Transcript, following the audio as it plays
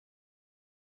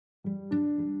Well,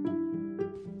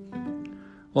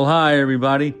 hi,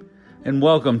 everybody, and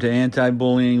welcome to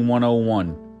Anti-Bullying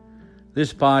 101.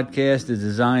 This podcast is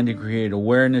designed to create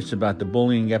awareness about the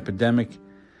bullying epidemic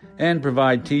and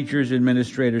provide teachers,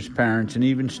 administrators, parents, and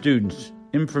even students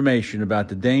information about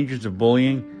the dangers of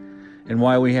bullying and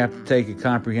why we have to take a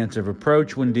comprehensive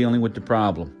approach when dealing with the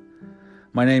problem.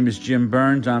 My name is Jim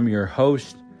Burns. I'm your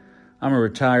host. I'm a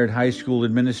retired high school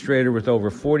administrator with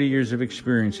over 40 years of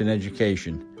experience in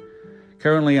education.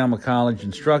 Currently, I'm a college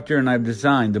instructor, and I've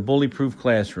designed the Bully Proof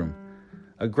Classroom,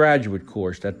 a graduate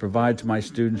course that provides my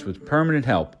students with permanent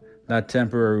help, not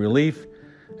temporary relief,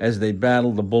 as they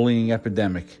battle the bullying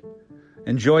epidemic.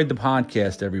 Enjoyed the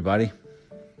podcast, everybody.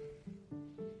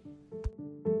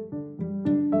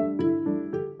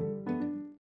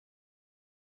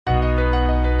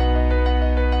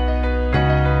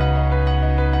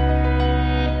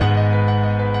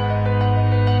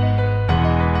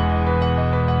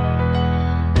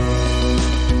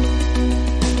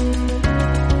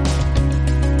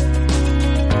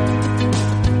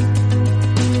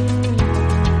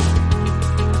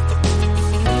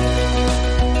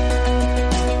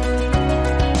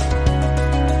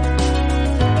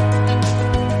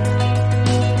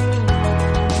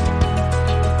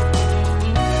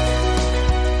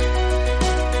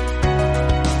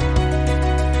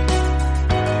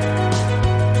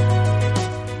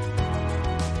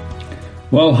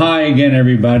 Well, hi again,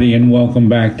 everybody, and welcome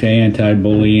back to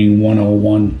Anti-Bullying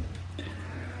 101.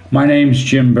 My name's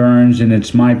Jim Burns, and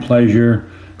it's my pleasure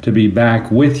to be back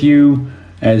with you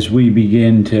as we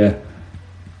begin to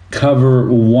cover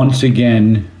once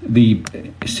again the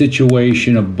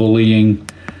situation of bullying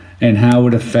and how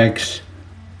it affects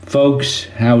folks,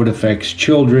 how it affects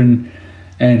children,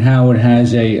 and how it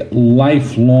has a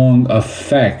lifelong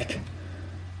effect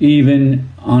even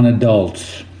on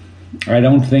adults. I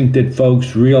don't think that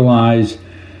folks realize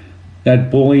that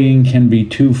bullying can be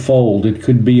twofold. It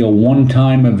could be a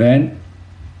one-time event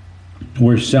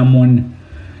where someone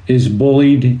is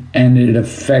bullied and it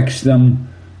affects them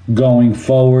going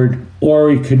forward,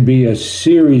 or it could be a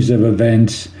series of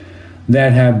events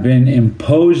that have been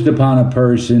imposed upon a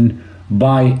person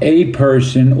by a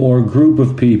person or group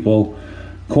of people,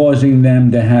 causing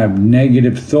them to have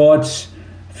negative thoughts,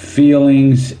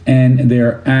 feelings, and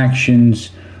their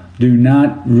actions do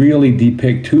not really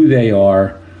depict who they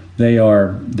are.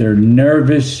 They're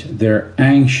nervous, they're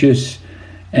anxious,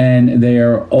 and they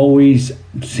always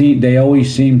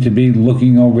seem to be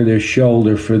looking over their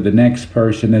shoulder for the next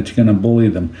person that's going to bully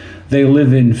them. They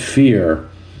live in fear.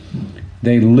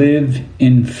 They live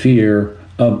in fear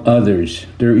of others.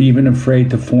 They're even afraid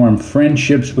to form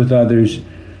friendships with others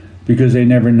because they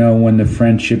never know when the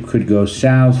friendship could go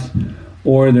south,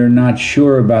 or they're not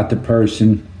sure about the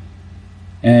person,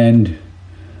 and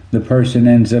the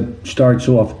person starts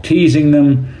off teasing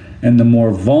them, and the more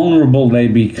vulnerable they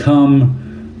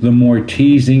become, the more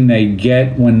teasing they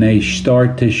get when they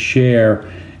start to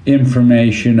share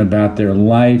information about their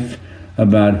life,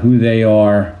 about who they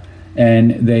are,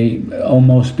 and they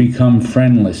almost become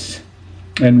friendless.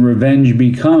 And revenge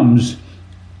becomes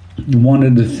one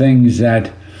of the things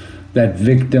that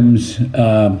victims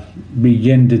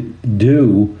begin to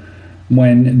do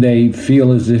when they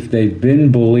feel as if they've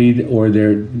been bullied, or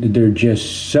they're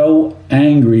just so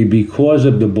angry because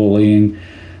of the bullying.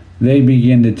 They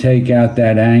begin to take out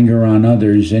that anger on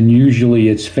others, and usually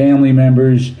it's family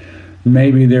members,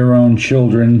 maybe their own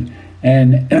children,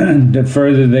 and the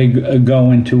further they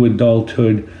go into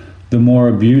adulthood, the more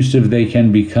abusive they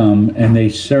can become, and they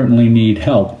certainly need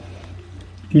help.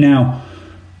 Now,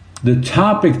 the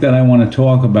topic that I want to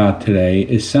talk about today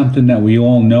is something that we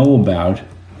all know about.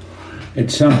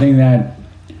 It's something that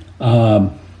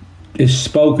is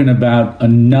spoken about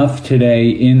enough today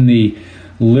in the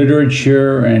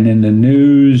literature and in the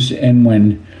news, and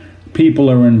when people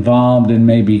are involved in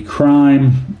maybe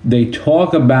crime, they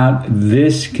talk about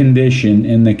this condition,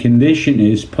 and the condition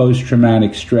is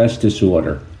post-traumatic stress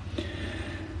disorder.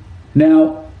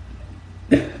 Now,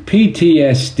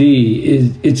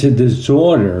 PTSD it's a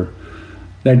disorder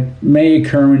that may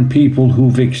occur in people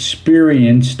who've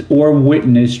experienced or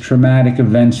witnessed traumatic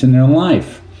events in their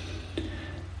life.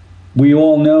 We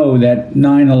all know that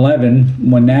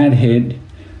 9/11, when that hit,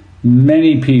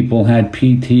 many people had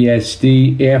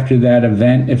PTSD after that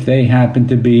event if they happened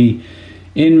to be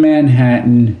in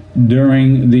Manhattan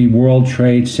during the World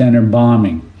Trade Center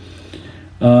bombing.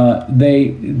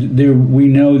 We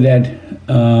know that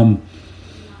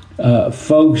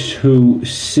folks who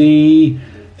see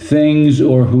things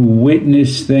or who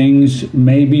witness things,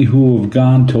 maybe who have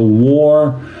gone to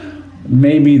war,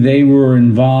 Maybe they were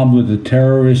involved with a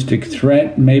terroristic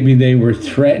threat. Maybe they were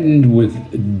threatened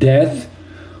with death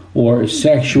or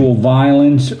sexual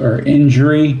violence or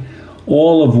injury,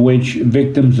 all of which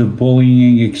victims of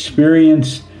bullying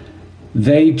experience.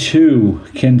 They too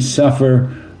can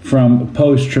suffer from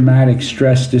post-traumatic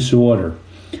stress disorder.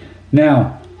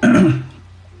 Now,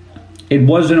 it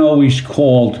wasn't always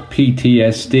called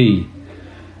PTSD.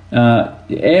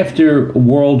 After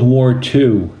World War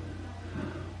II,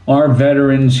 our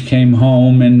veterans came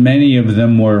home, and many of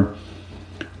them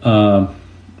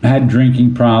had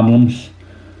drinking problems.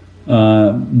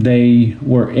 They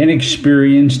were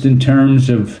inexperienced in terms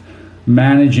of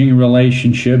managing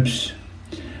relationships.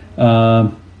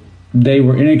 They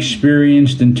were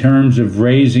inexperienced in terms of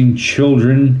raising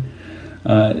children.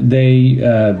 They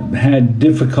had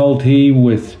difficulty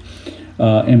with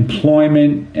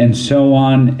employment and so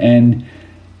on. And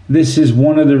this is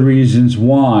one of the reasons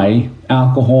why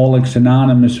Alcoholics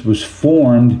Anonymous was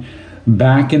formed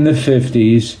back in the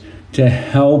 50s to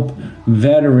help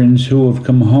veterans who have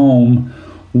come home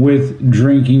with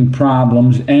drinking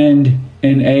problems, and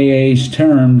in AA's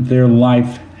term, their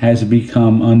life has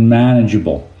become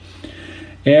unmanageable.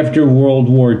 After World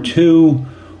War II,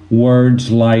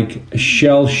 words like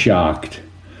shell-shocked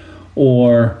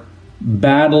or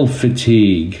battle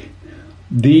fatigue,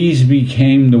 these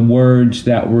became the words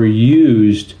that were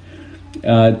used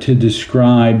to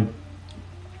describe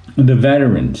the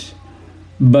veterans.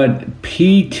 But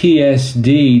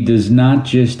PTSD does not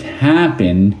just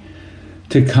happen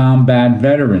to combat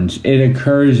veterans. It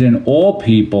occurs in all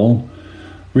people,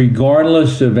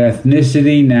 regardless of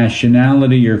ethnicity,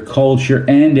 nationality, or culture,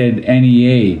 and at any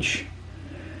age.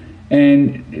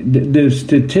 And the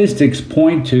statistics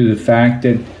point to the fact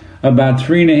that about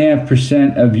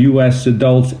 3.5% of U.S.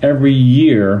 adults every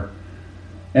year,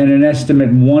 and an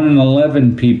estimate 1 in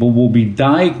 11 people, will be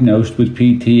diagnosed with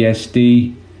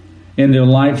PTSD in their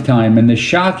lifetime. And the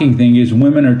shocking thing is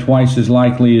women are twice as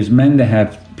likely as men to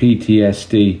have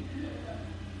PTSD.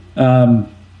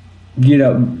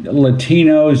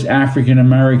 Latinos, African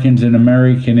Americans, and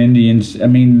American Indians, I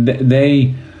mean,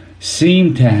 they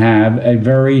seem to have a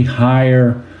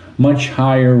much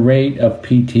higher rate of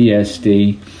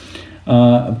PTSD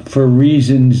for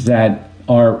reasons that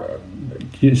are,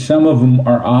 some of them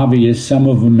are obvious, some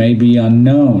of them may be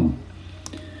unknown.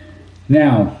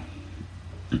 Now,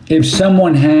 if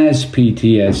someone has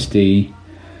PTSD,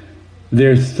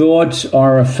 their thoughts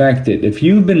are affected. If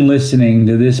you've been listening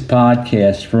to this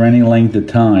podcast for any length of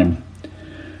time,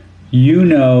 you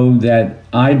know that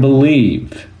I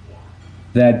believe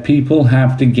that people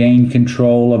have to gain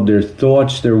control of their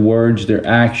thoughts, their words, their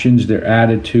actions, their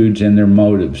attitudes, and their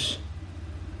motives.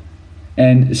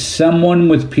 And someone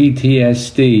with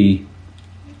PTSD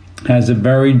has a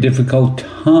very difficult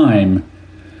time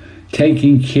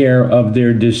taking care of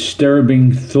their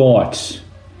disturbing thoughts.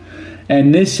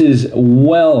 And this is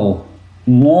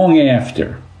long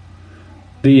after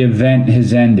the event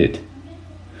has ended.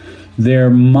 Their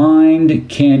mind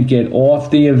can't get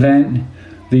off the event.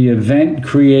 The event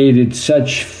created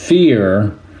such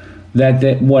fear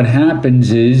that what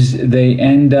happens is they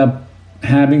end up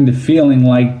having the feeling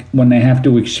like when they have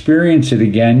to experience it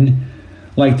again,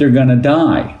 like they're going to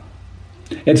die.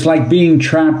 It's like being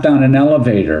trapped on an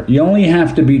elevator. You only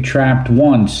have to be trapped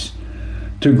once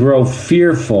to grow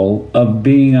fearful of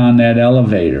being on that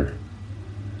elevator.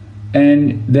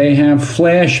 And they have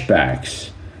flashbacks.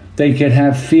 They could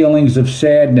have feelings of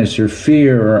sadness or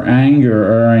fear or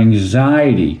anger or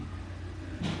anxiety.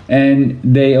 And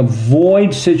they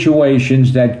avoid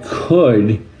situations that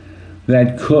could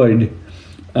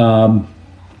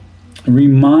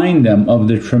remind them of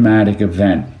the traumatic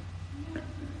event.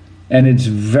 And it's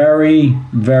very,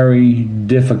 very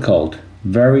difficult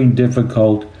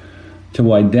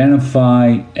to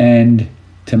identify and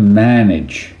to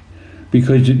manage,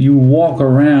 because you walk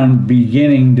around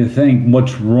beginning to think,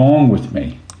 what's wrong with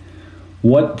me?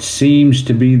 What seems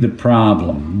to be the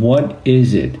problem? What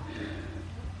is it?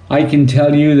 I can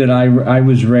tell you that I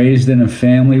was raised in a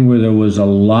family where there was a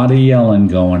lot of yelling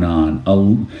going on.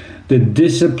 The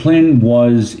discipline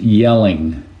was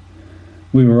yelling.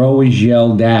 We were always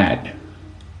yelled at.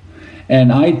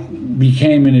 And I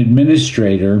became an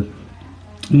administrator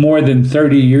more than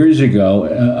 30 years ago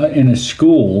in a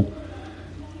school,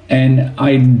 and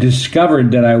I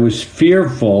discovered that I was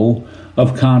fearful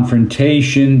of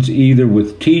confrontations either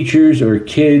with teachers or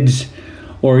kids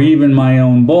or even my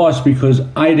own boss, because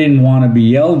I didn't want to be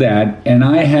yelled at, and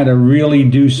I had to really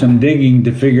do some digging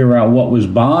to figure out what was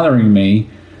bothering me.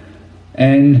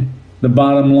 And the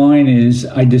bottom line is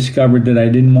I discovered that I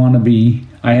didn't want to be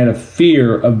I had a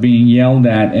fear of being yelled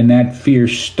at, and that fear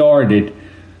started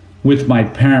with my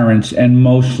parents and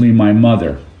mostly my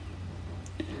mother.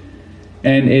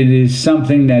 And it is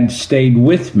something that stayed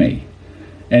with me.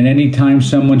 And anytime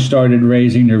someone started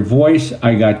raising their voice,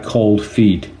 I got cold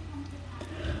feet.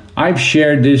 I've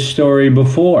shared this story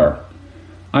before.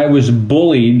 I was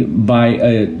bullied by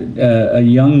a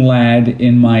young lad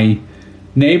in my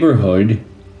neighborhood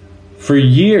for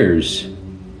years.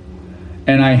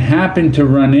 And I happened to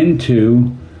run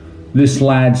into this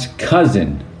lad's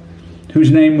cousin, whose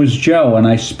name was Joe, and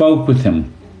I spoke with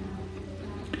him.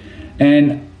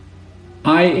 And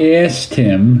I asked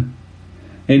him,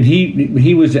 and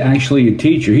he was actually a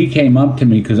teacher. He came up to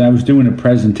me because I was doing a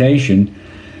presentation,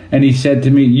 and he said to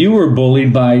me, "You were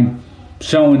bullied by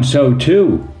so-and-so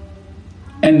too."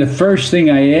 And the first thing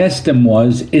I asked him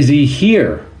was, "Is he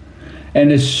here?"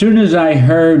 And as soon as I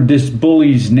heard this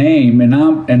bully's name,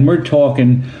 and we're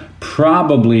talking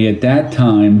probably at that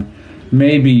time,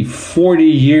 maybe 40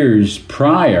 years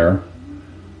prior,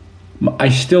 I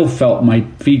still felt my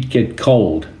feet get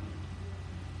cold.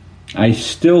 I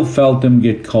still felt them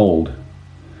get cold.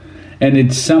 And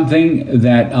it's something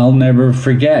that I'll never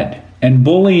forget. And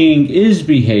bullying is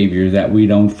behavior that we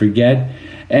don't forget,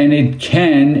 and it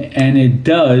can and it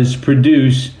does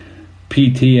produce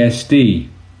PTSD.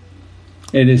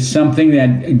 It is something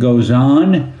that goes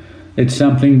on. It's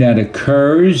something that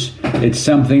occurs. It's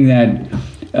something that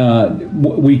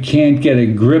we can't get a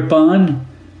grip on.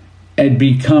 It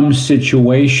becomes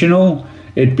situational.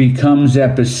 It becomes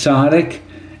episodic.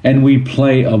 And we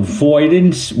play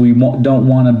avoidance. We don't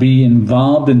want to be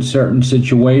involved in certain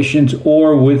situations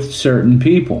or with certain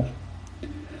people.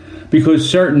 Because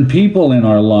certain people in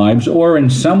our lives or in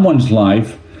someone's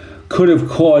life could have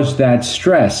caused that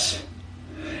stress.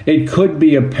 It could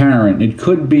be a parent, it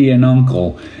could be an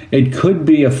uncle, it could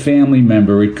be a family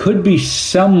member, it could be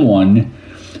someone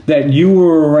that you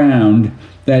were around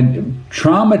that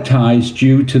traumatized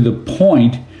you to the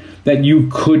point that you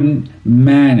couldn't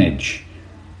manage.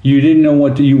 You didn't know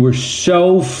what to, you were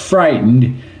so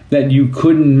frightened that you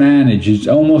couldn't manage. It's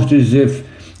almost as if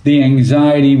the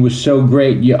anxiety was so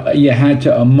great you had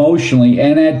to emotionally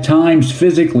and at times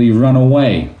physically run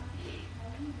away.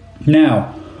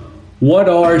 Now, what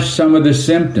are some of the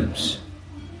symptoms?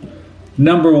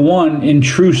 Number one,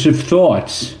 intrusive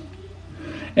thoughts.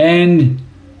 And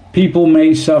people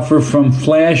may suffer from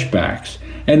flashbacks.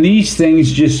 And these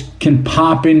things just can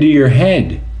pop into your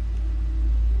head.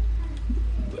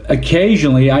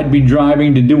 Occasionally, I'd be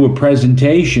driving to do a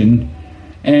presentation,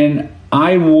 and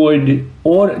I would,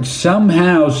 or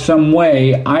somehow, some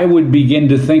way, I would begin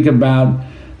to think about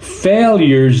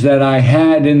failures that I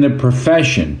had in the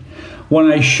profession,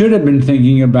 when I should have been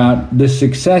thinking about the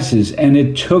successes. And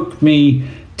it took me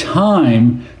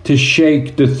time to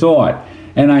shake the thought.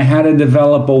 And I had to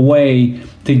develop a way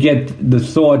to get the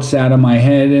thoughts out of my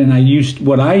head. And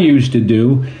what I used to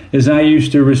do is I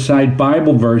used to recite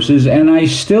Bible verses, and I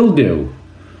still do.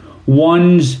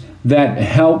 Ones that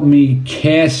help me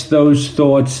cast those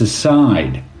thoughts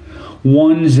aside.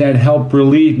 Ones that help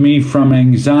relieve me from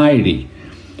anxiety.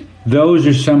 Those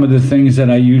are some of the things that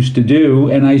I used to do,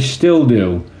 and I still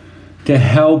do, to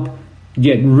help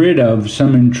get rid of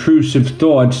some intrusive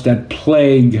thoughts that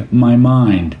plague my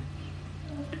mind.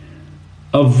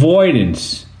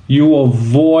 Avoidance. You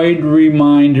avoid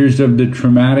reminders of the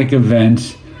traumatic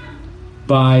events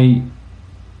by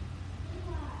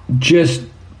just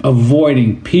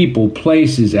avoiding people,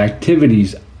 places,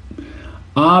 activities,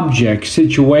 objects,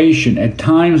 situation. At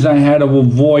times I had to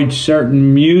avoid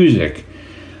certain music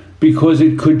because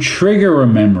it could trigger a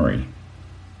memory.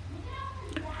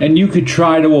 And you could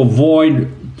try to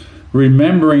avoid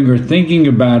remembering or thinking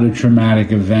about a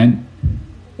traumatic event.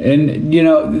 And,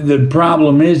 the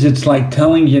problem is, it's like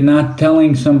telling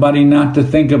somebody not to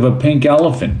think of a pink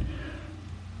elephant.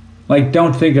 Like,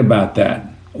 don't think about that.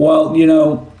 Well,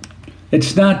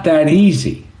 it's not that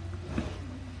easy.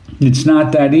 It's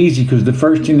not that easy, because the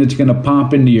first thing that's going to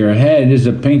pop into your head is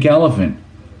a pink elephant.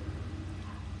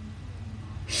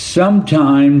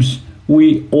 Sometimes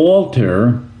we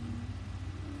alter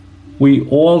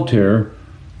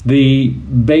the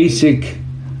basic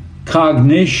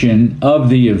cognition of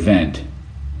the event.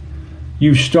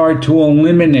 You start to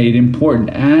eliminate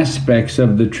important aspects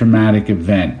of the traumatic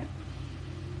event.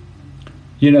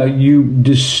 You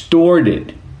distort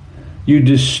it. You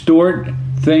distort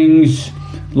things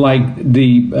like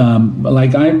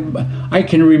I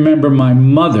can remember my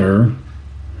mother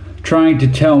trying to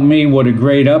tell me what a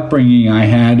great upbringing I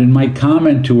had, and my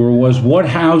comment to her was, "What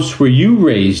house were you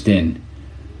raised in?"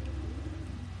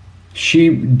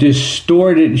 She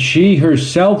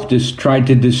herself just tried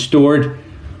to distort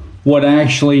what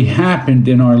actually happened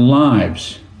in our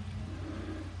lives.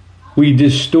 We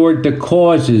distort the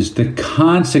causes, the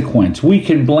consequence. We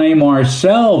can blame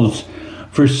ourselves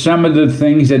for some of the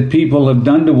things that people have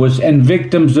done to us, and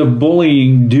victims of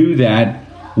bullying do that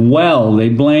well. They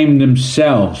blame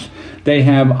themselves. They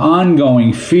have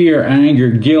ongoing fear, anger,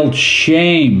 guilt,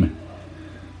 shame,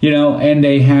 and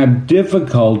they have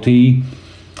difficulty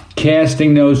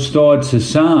casting those thoughts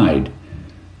aside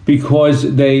because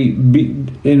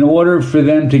in order for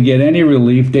them to get any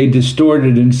relief, they distort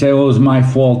it and say, well, it was my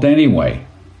fault anyway.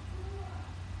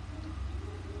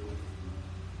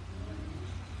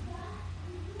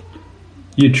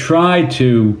 You try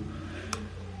to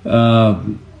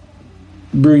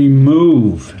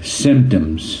remove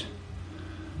symptoms.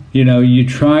 You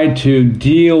try to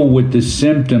deal with the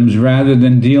symptoms rather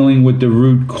than dealing with the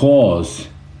root cause.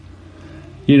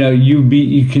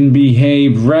 You can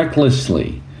behave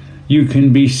recklessly. You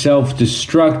can be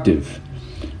self-destructive.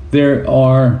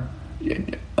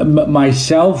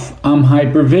 Myself, I'm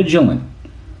hypervigilant.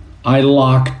 I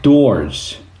lock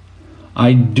doors.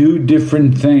 I do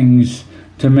different things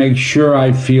to make sure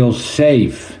I feel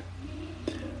safe.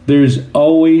 There's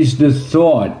always the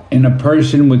thought in a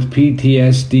person with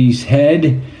PTSD's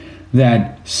head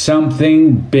that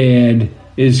something bad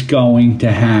is going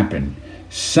to happen.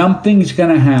 Something's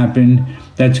going to happen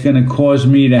that's going to cause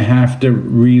me to have to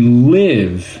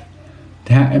relive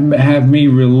that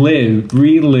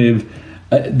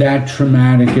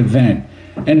traumatic event.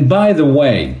 And by the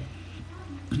way,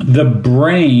 the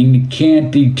brain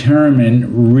can't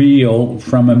determine real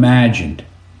from imagined.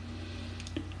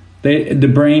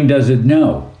 The brain doesn't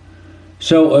know.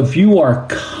 So if you are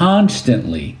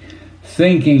constantly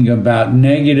thinking about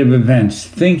negative events,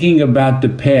 thinking about the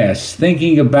past,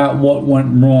 thinking about what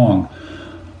went wrong,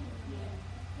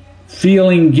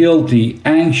 feeling guilty,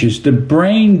 anxious, the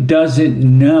brain doesn't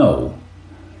know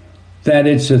that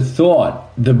it's a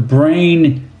thought. The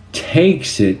brain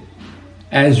takes it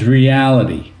as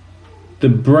reality. The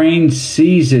brain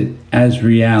sees it as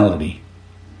reality.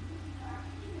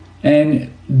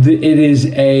 And it is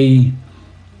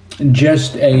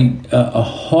just a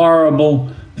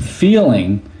horrible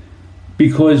feeling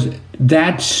because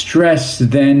that stress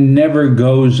then never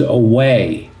goes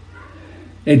away.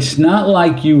 It's not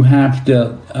like you have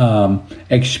to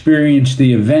experience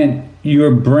the event.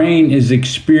 Your brain is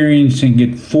experiencing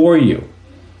it for you.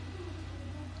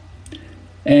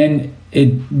 And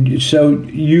so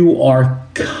you are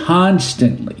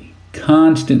constantly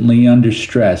under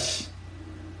stress.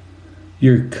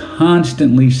 You're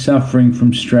constantly suffering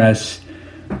from stress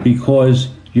because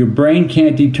your brain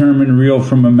can't determine real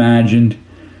from imagined.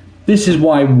 This is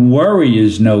why worry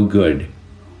is no good.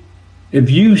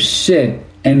 If you sit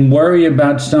and worry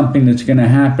about something that's going to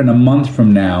happen a month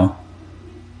from now,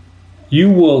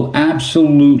 you will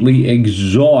absolutely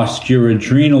exhaust your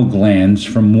adrenal glands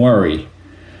from worry.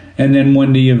 And then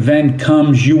when the event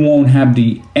comes, you won't have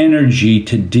the energy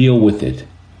to deal with it.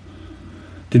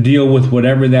 To deal with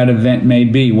whatever that event may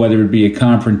be, whether it be a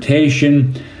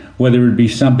confrontation, whether it be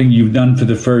something you've done for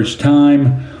the first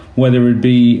time, whether it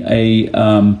be a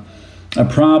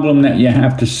problem that you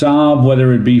have to solve,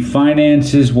 whether it be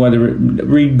finances,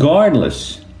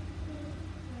 regardless.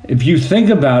 If you think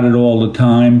about it all the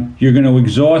time, you're going to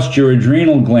exhaust your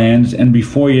adrenal glands, and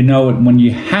before you know it, when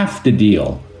you have to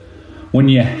deal, when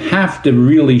you have to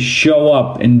really show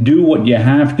up and do what you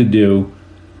have to do,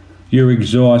 you're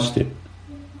exhausted.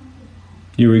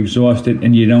 You're exhausted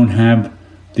and you don't have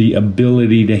the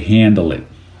ability to handle it.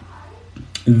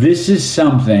 This is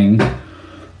something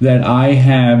that I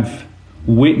have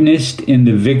witnessed in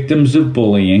the victims of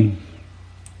bullying.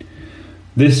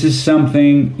 This is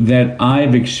something that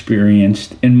I've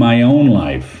experienced in my own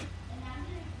life.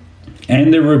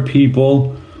 And there were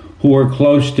people who are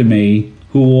close to me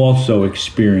who also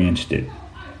experienced it.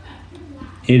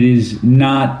 It is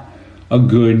not a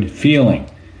good feeling.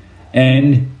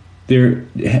 And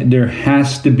there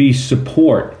has to be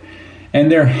support. And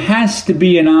there has to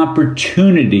be an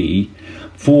opportunity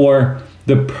for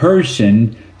the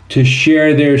person to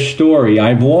share their story.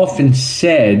 I've often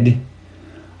said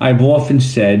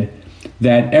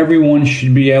that everyone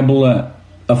should be able to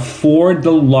afford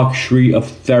the luxury of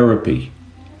therapy,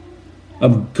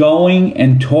 of going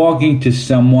and talking to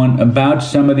someone about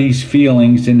some of these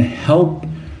feelings and help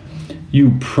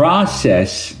you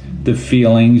process the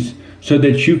feelings so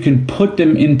that you can put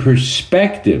them in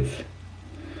perspective,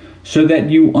 so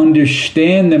that you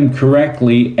understand them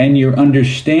correctly and your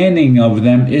understanding of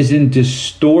them isn't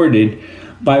distorted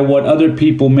by what other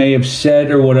people may have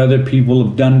said or what other people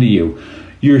have done to you.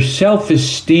 Your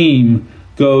self-esteem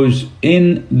goes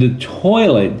in the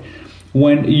toilet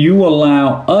when you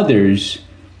allow others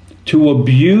to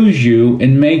abuse you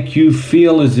and make you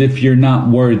feel as if you're not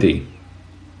worthy.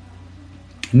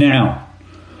 Now,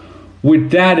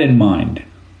 with that in mind,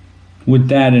 what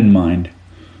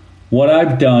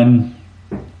I've done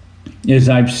is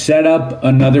I've set up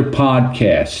another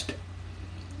podcast.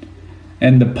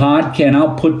 And the podcast, and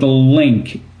I'll put the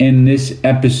link in this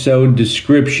episode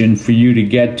description for you to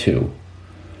get to.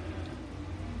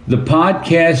 The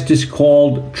podcast is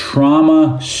called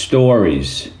Trauma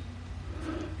Stories.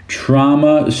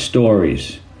 Trauma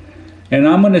Stories. And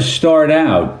I'm going to start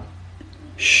out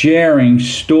sharing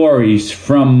stories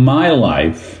from my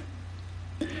life,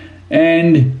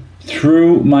 and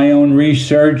through my own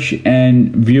research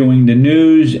and viewing the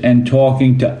news and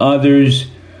talking to others,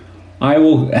 I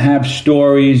will have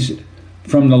stories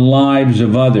from the lives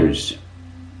of others.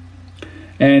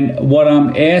 And what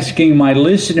I'm asking my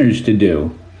listeners to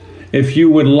do, if you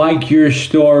would like your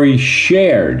story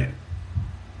shared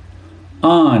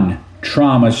on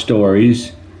Trauma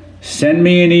Stories, send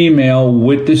me an email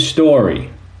with the story,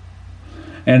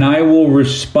 and I will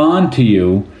respond to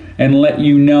you and let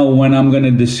you know when I'm going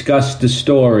to discuss the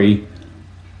story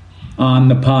on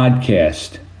the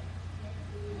podcast.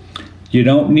 You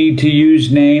don't need to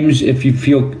use names if you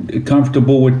feel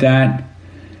comfortable with that.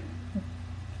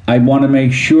 I want to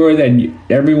make sure that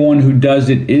everyone who does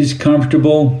it is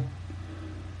comfortable.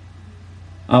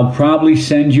 I'll probably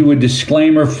send you a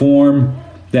disclaimer form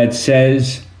that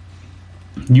says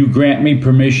you grant me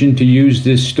permission to use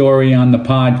this story on the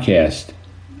podcast.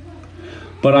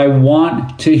 But I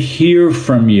want to hear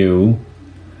from you,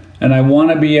 and I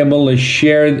want to be able to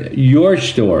share your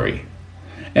story.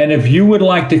 And if you would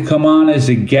like to come on as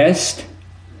a guest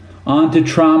onto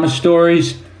Trauma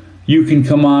Stories, you can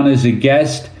come on as a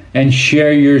guest and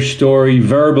share your story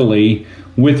verbally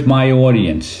with my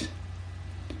audience.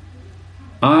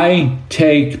 I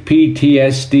take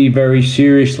PTSD very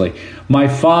seriously. My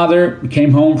father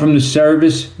came home from the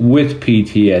service with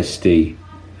PTSD.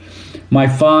 My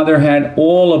father had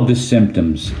all of the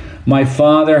symptoms. My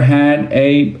father had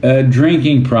a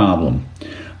drinking problem.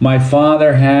 My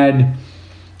father had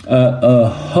a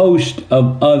host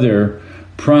of other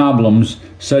problems,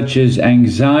 such as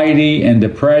anxiety and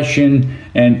depression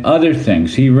and other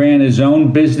things. He ran his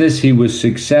own business. He was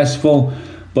successful,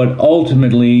 but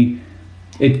ultimately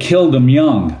it killed him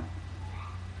young.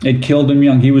 It killed him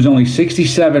young. He was only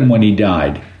 67 when he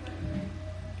died.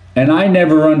 And I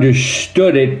never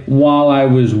understood it while I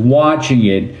was watching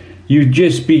it. You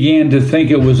just began to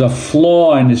think it was a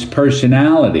flaw in his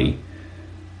personality.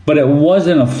 But it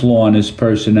wasn't a flaw in his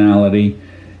personality.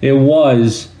 It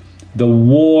was the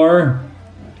war.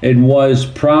 It was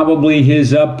probably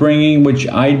his upbringing, which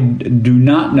I do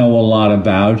not know a lot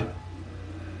about.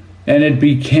 And it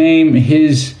became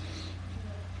his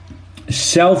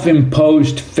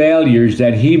self-imposed failures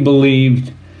that he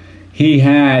believed he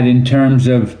had in terms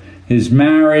of his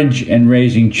marriage and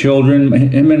raising children.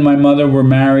 Him and my mother were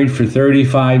married for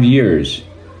 35 years.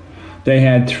 They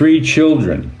had 3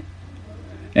 children.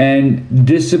 And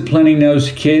disciplining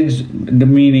those kids,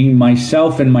 meaning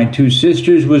myself and my 2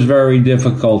 sisters, was very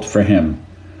difficult for him.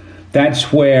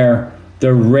 That's where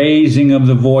the raising of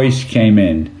the voice came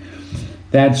in.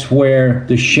 That's where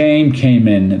the shame came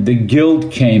in, the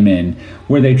guilt came in,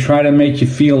 where they try to make you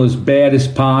feel as bad as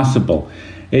possible.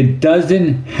 It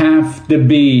doesn't have to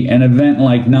be an event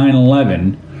like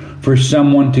 9/11 for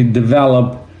someone to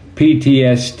develop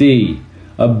PTSD.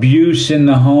 Abuse in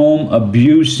the home,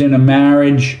 abuse in a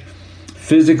marriage,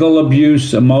 physical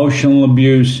abuse, emotional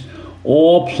abuse,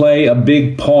 all play a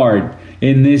big part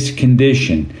in this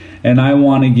condition. And I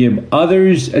want to give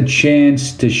others a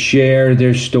chance to share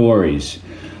their stories.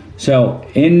 So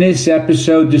in this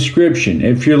episode description,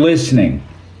 if you're listening,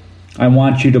 I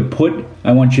want you to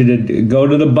go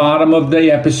to the bottom of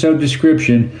the episode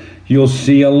description. You'll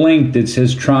see a link that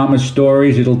says Trauma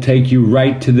Stories. It'll take you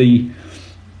right to that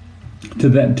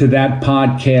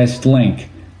podcast link.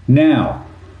 Now,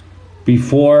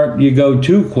 before you go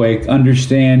too quick,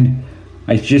 understand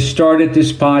I just started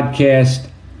this podcast.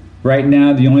 Right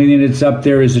now, the only thing that's up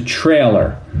there is a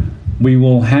trailer. We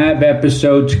will have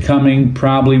episodes coming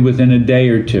probably within a day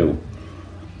or two.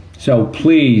 So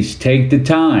please take the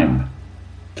time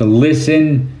to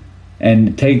listen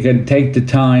and take the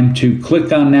time to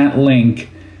click on that link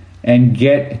and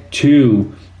get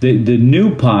to the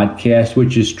new podcast,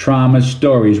 which is Trauma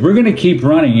Stories. We're going to keep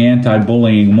running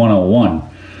Anti-Bullying 101.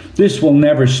 This will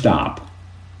never stop.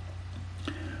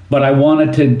 But I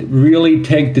wanted to really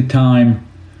take the time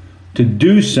to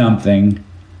do something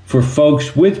for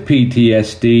folks with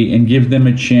PTSD and give them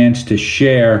a chance to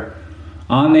share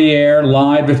on the air,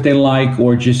 live if they like,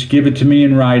 or just give it to me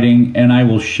in writing, and I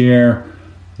will share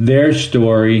their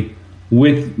story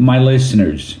with my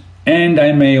listeners. And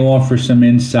I may offer some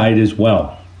insight as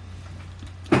well.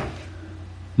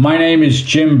 My name is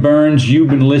Jim Burns. You've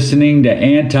been listening to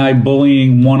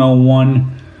Anti-Bullying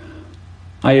 101.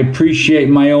 I appreciate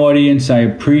my audience. I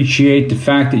appreciate the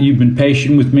fact that you've been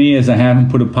patient with me as I haven't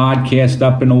put a podcast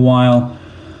up in a while.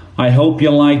 I hope you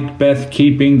liked Beth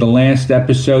Keeping, the last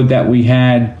episode that we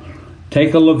had.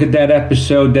 Take a look at that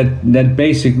episode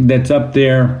that's up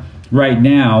there right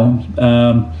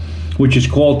now, which is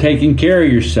called Taking Care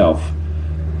of Yourself.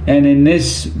 And in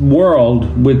this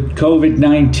world with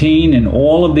COVID-19 and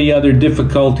all of the other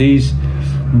difficulties,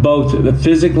 both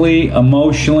physically,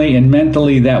 emotionally, and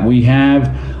mentally that we have,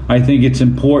 I think it's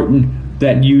important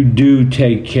that you do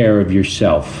take care of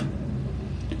yourself.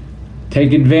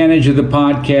 Take advantage of the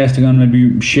podcast. I'm going to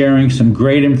be sharing some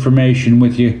great information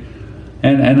with you,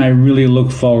 and I really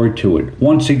look forward to it.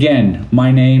 Once again, my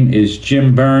name is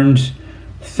Jim Burns.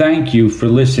 Thank you for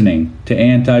listening to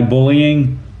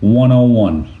Anti-Bullying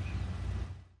 101.